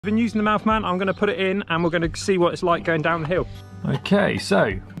I've been using the mouth mount. I'm going to put it in and we're going to see what it's like going down the hill. Okay,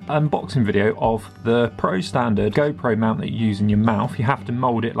 so unboxing video of the Pro Standard GoPro mount that you use in your mouth. You have to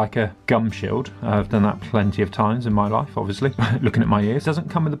mould it like a gum shield. I've done that plenty of times in my life, obviously. Looking at my ears. It doesn't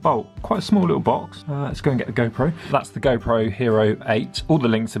come with a bolt. Quite a small little box. Let's go and get the GoPro. That's the GoPro Hero 8. All the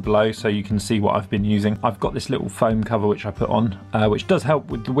links are below so you can see what I've been using. I've got this little foam cover which I put on, which does help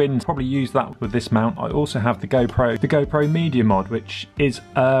with the wind. Probably use that with this mount. I also have the GoPro Media Mod, which is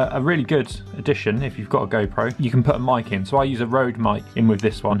a really good addition if you've got a GoPro. You can put a mic in. So I use a Rode mic in with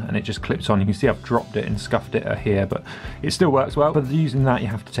this one and it just clips on. You can see I've dropped it and scuffed it here, but it still works well. But using that you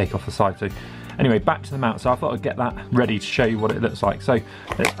have to take off the side. So anyway, back to the mount. So I thought I'd get that ready to show you what it looks like. So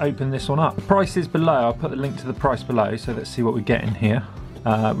let's open this one up. The price is below. I'll put the link to the price below. So let's see what we get in here.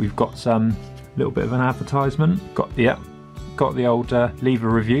 We've got some little bit of an advertisement. Got the old lever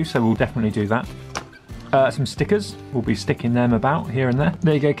review, so we'll definitely do that. Some stickers, we'll be sticking them about here and there.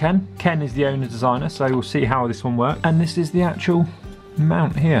 There you go, Ken. Ken is the owner designer, so we'll see how this one works. And this is the actual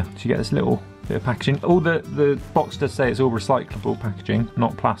mount here. So you get this little bit of packaging. All the box does say it's all recyclable packaging,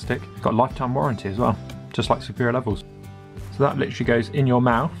 not plastic. It's got a lifetime warranty as well, just like Superior Levels. So that literally goes in your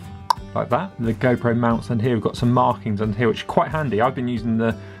mouth, like that. The GoPro mounts under here, we've got some markings under here, which is quite handy. I've been using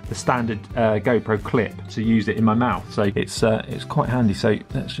the standard GoPro clip to use it in my mouth, so it's quite handy. So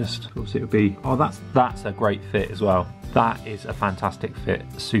let's just, obviously it'll be, oh that's a great fit as well. That is a fantastic fit,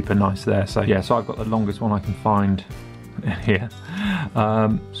 super nice there. So yeah, so I've got the longest one I can find here.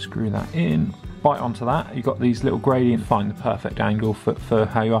 Screw that in, bite onto that. You've got these little gradient, find the perfect angle for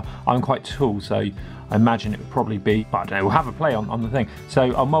how you are. I'm quite tall, so I imagine it would probably be, I don't know, we'll have a play on the thing.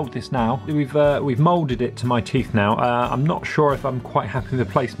 So I'll mould this now. We've moulded it to my teeth now. I'm not sure if I'm quite happy with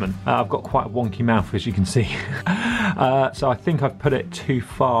the placement. I've got quite a wonky mouth, as you can see. So I think I've put it too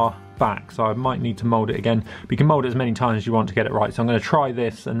far back, so I might need to mould it again. But you can mould it as many times as you want to get it right. So I'm going to try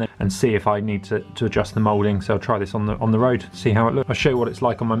this and see if I need to adjust the moulding. So I'll try this on the road, see how it looks. I'll show you what it's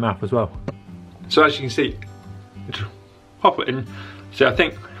like on my mouth as well. So as you can see, pop it in. So I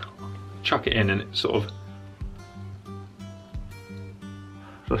think chuck it in and it sort of,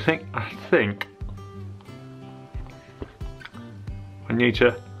 so I think I need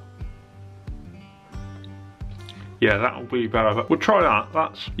to, yeah, that'll be better, but we'll try that.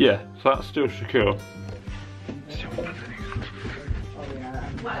 That's, yeah, so that's still secure.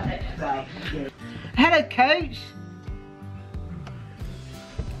 Hello, Coach.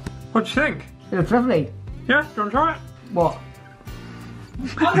 What do you think? It looks lovely. Yeah, do you want to try it? What?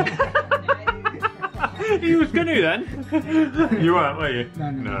 You was going to then? You weren't, were you?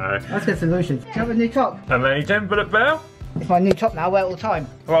 No. Let's get solutions. Do you have a new top? Amazing, but it better? It's my new top now, I wear it all the time.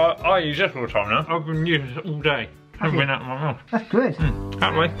 Well, I use this all the time now. I've been using it all day. Haven't been out of my mouth. That's good.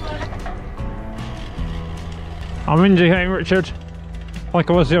 Haven't we? I'm indicating Richard, like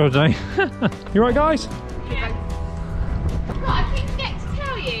I was the other day. You right, guys? Yeah. What, I keep forgetting to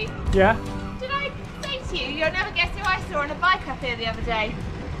tell you. Yeah? Did I say to you, you'll never guess who I saw on a bike up here the other day?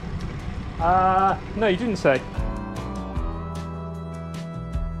 No, you didn't say.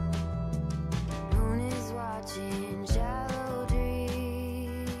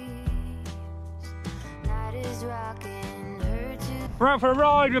 We're out for a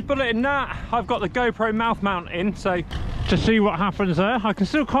ride with Bullet and Nat. I've got the GoPro mouth mount in, so to see what happens there. I can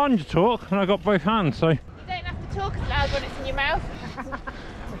still kind of talk, and I've got both hands, so. You don't have to talk as loud when it's in your mouth.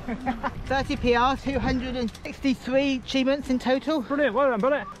 30 PR, 263 achievements in total. Brilliant, well done,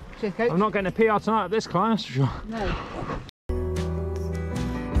 Bullet. Cheers, Coach. I'm not getting a PR tonight at this class, for sure. No.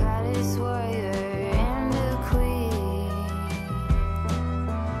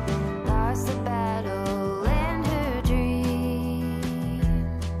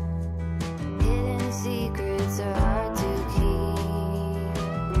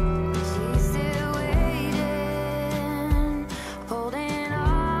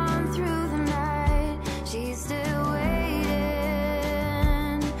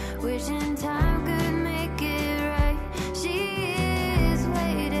 Wishing time could make it right. She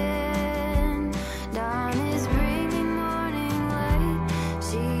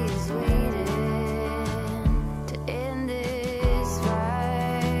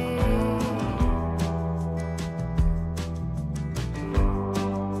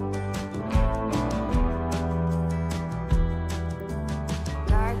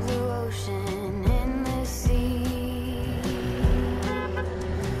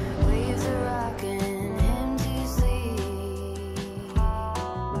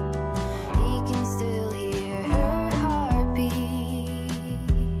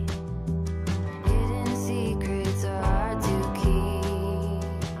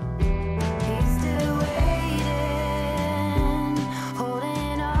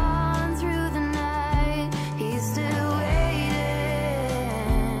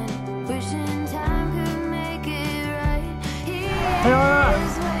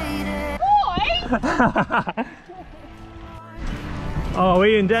Oh,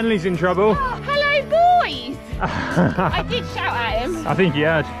 Ian Denley's in trouble. Oh, hello, boys. I did shout at him. I think he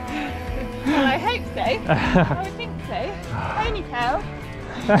had. Well, I hope so. I would think so. Ponytail.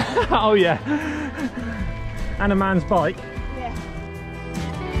 Oh yeah. And a man's bike. Yeah.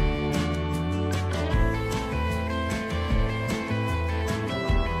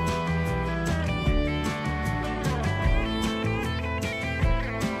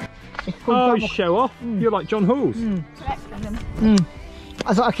 Oh, show off. You're like John Halls.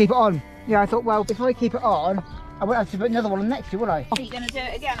 I thought I'd keep it on. Yeah, I thought, well, before I keep it on, I won't have to put another one on next to, will I? Are you going to do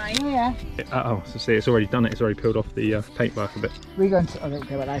it again, are you? Oh, yeah. Oh, so see, it's already done it. It's already peeled off the paintwork a bit. We're going to, I don't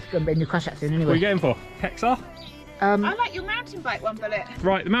care about that. It's going to be in the crash that soon anyway. What are you going for? Hexar? I like your mountain bike one, Bullet.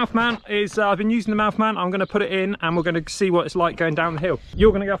 Right, the mouth mount is, I've been using the mouth mount. I'm going to put it in and we're going to see what it's like going down the hill.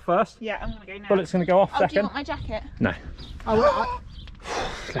 You're going to go first? Yeah, I'm going to go now. Bullet's going to go off second. Do you want my jacket? No. I will.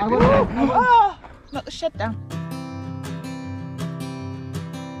 Oh, knock the shed down.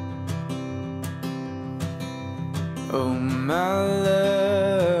 Oh my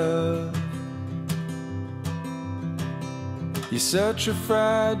love, you're such a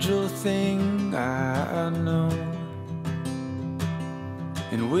fragile thing, I know.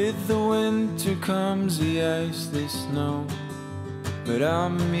 And with the winter comes the ice, the snow, but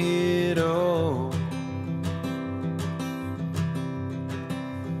I'm here to hold.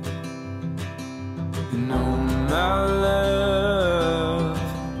 And oh my love,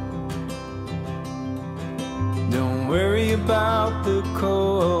 don't worry about the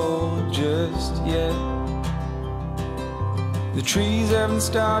cold just yet. The trees haven't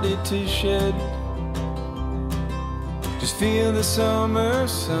started to shed. Just feel the summer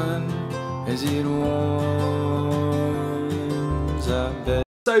sun as it warms, I bet.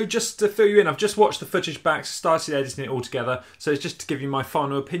 So just to fill you in, I've just watched the footage back, started editing it all together. So it's just to give you my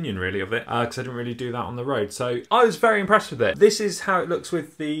final opinion really of it, because I didn't really do that on the road. So I was very impressed with it. This is how it looks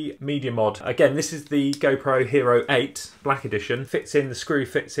with the media mod. Again, this is the GoPro Hero 8 Black Edition. Fits in, the screw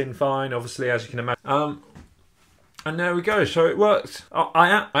fits in fine, obviously, as you can imagine. And there we go, so it worked.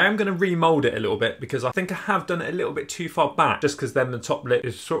 I am going to remold it a little bit because I think I have done it a little bit too far back, just because then the top lip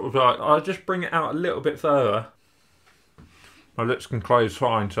is sort of like, I'll just bring it out a little bit further. My lips can close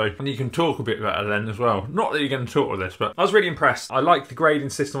fine, so, and you can talk a bit better then as well. Not that you're going to talk with this, but I was really impressed. I like the grading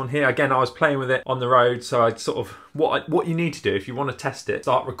system on here. Again, I was playing with it on the road, so I'd sort of, what you need to do if you want to test it,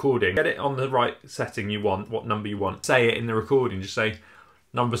 start recording. Get it on the right setting you want, what number you want. Say it in the recording, just say,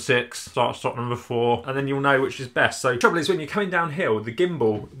 number 6, stop number 4, and then you'll know which is best. So the trouble is when you're coming downhill, the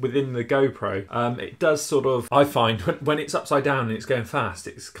gimbal within the GoPro, it does sort of, I find, when it's upside down and it's going fast,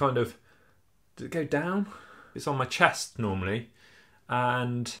 it's kind of, does it go down? It's on my chest normally,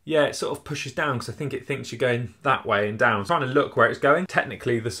 and yeah, it sort of pushes down because I think it thinks you're going that way and down. I'm trying to look where it's going.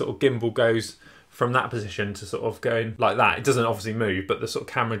 Technically, the sort of gimbal goes from that position to sort of going like that. It doesn't obviously move, but the sort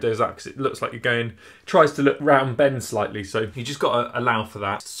of camera does that because it looks like you're going, tries to look round bend slightly, so you just got to allow for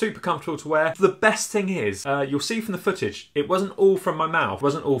that. Super comfortable to wear. The best thing is, you'll see from the footage, it wasn't all from my mouth, it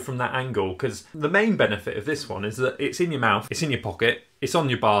wasn't all from that angle, because the main benefit of this one is that it's in your mouth, it's in your pocket, it's on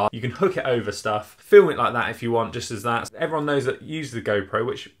your bar, you can hook it over stuff, film it like that if you want, just as that. Everyone knows that use the GoPro,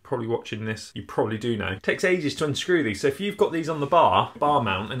 which probably watching this, you probably do know. It takes ages to unscrew these, so if you've got these on the bar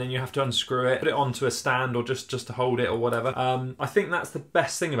mount, and then you have to unscrew it, put it onto a stand or just to hold it or whatever, I think that's the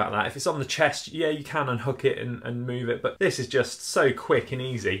best thing about that. If it's on the chest, yeah, you can unhook it and move it, but this is just so quick and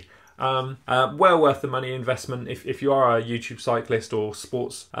easy. Well worth the money investment if you are a YouTube cyclist or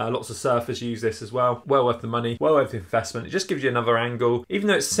sports. Lots of surfers use this as well. Well worth the money, well worth the investment. It just gives you another angle. Even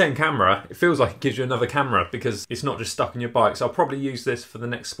though it's the same camera, it feels like it gives you another camera because it's not just stuck on your bike. So I'll probably use this for the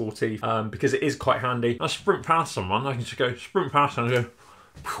next sporty because it is quite handy. I sprint past someone, I can just go sprint past and go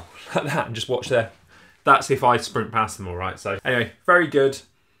like that and just watch there. That's if I sprint past them, all right. So anyway, very good.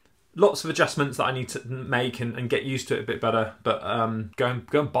 Lots of adjustments that I need to make and get used to it a bit better, but go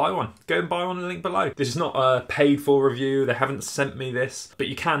and buy one. Go and buy one in the link below. This is not a paid for review. They haven't sent me this, but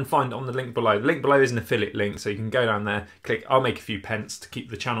you can find it on the link below. The link below is an affiliate link, so you can go down there, click, I'll make a few pence to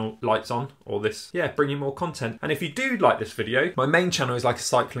keep the channel lights on, or this, yeah, bring you more content. And if you do like this video, my main channel is like a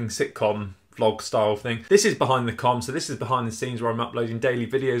cycling sitcom vlog style thing. This is behind the com, so this is behind the scenes where I'm uploading daily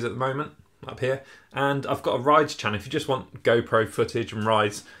videos at the moment, up here. And I've got a rides channel if you just want GoPro footage and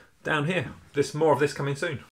rides. Down here. More of this coming soon.